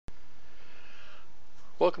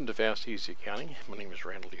Welcome to Fast Easy Accounting. My name is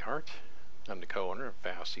Randall D. Hart. I'm the co-owner of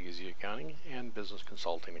Fast Easy Accounting and Business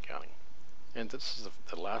Consulting Accounting. And this is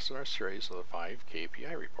the last in our series of the 5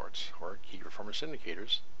 KPI reports, or Key Performance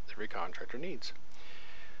Indicators, that every contractor needs.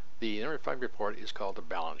 The number 5 report is called the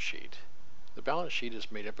balance sheet. The balance sheet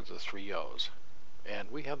is made up of the 3 O's.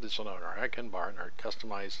 And we have this on our icon bar in our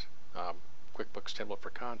customized QuickBooks template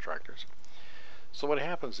for contractors. So what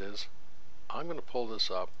happens is, I'm going to pull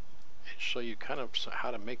this up and show you kind of how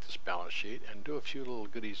to make this balance sheet and do a few little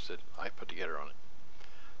goodies that I put together on it.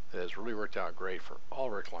 It has really worked out great for all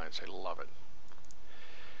of our clients. They love it.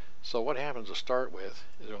 So what happens to start with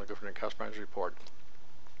is I'm going to go from the customized report.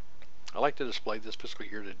 I like to display this fiscal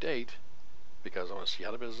year to date because I want to see how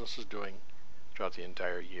the business is doing throughout the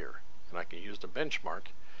entire year. And I can use the benchmark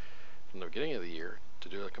from the beginning of the year to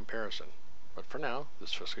do a comparison. But for now,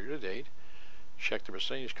 this fiscal year to date, check the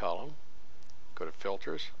percentage column. Go to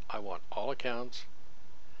filters. I want all accounts,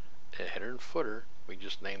 a header and footer. We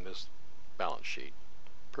just name this balance sheet.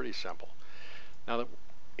 Pretty simple. Now,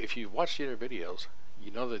 if you've watched the other videos, you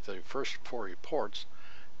know that the first 4 reports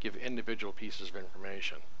give individual pieces of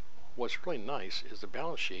information. What's really nice is the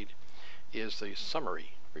balance sheet is the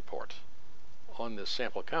summary report. On this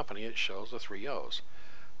sample company, it shows the 3 O's.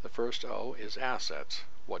 The first O is assets.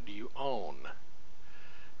 What do you own?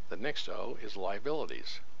 The next O is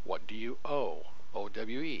liabilities. What do you owe?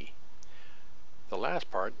 OWE. The last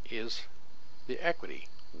part is the equity.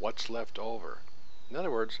 What's left over? In other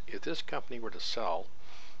words, if this company were to sell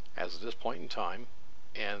as of this point in time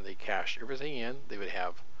and they cashed everything in, they would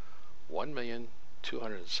have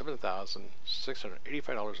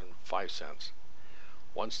 $1,207,685.05.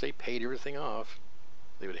 Once they paid everything off,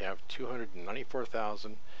 they would have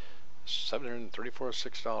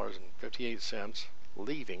 $294,734.58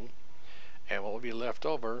 leaving, and what would be left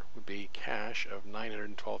over would be cash of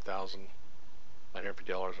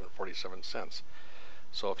 $912,950.47.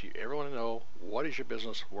 So if you ever want to know what is your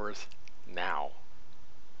business worth now,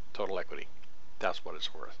 total equity, that's what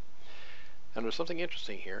it's worth. And there's something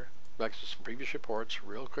interesting here. Back to some previous reports,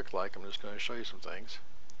 real quick like, I'm just going to show you some things.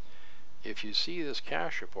 If you see this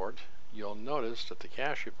cash report, you'll notice that the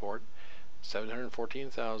cash report,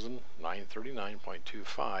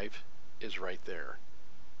 $714,939.25, is right there.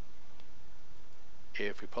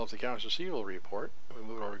 If we pull up the accounts receivable report, and we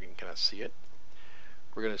move it over, we can kind of see it.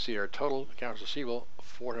 We're going to see our total accounts receivable,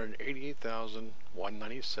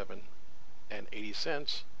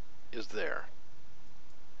 $488,197.80 is there.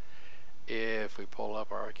 If we pull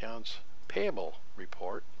up our accounts payable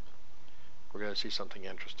report, we're going to see something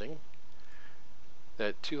interesting.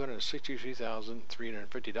 That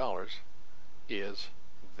 $263,350 is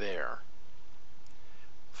there.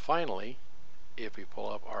 Finally, if we pull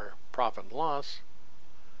up our profit and loss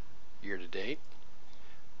year to date,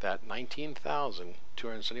 that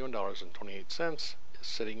 $19,271.28 is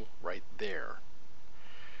sitting right there.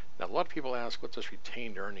 Now, a lot of people ask what this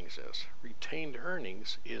retained earnings is. Retained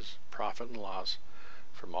earnings is profit and loss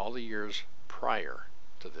from all the years prior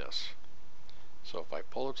to this. So if I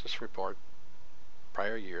pull up this report,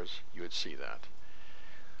 prior years, you would see that.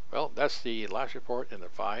 Well, that's the last report in the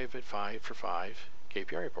 5 at 5 for 5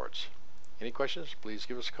 KPI reports. Any questions, please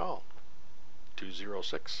give us a call.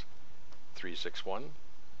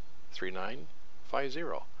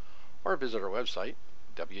 206-361-3950, or visit our website,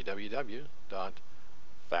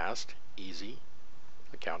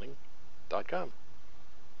 www.fasteasyaccounting.com.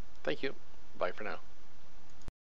 Thank you. Bye for now.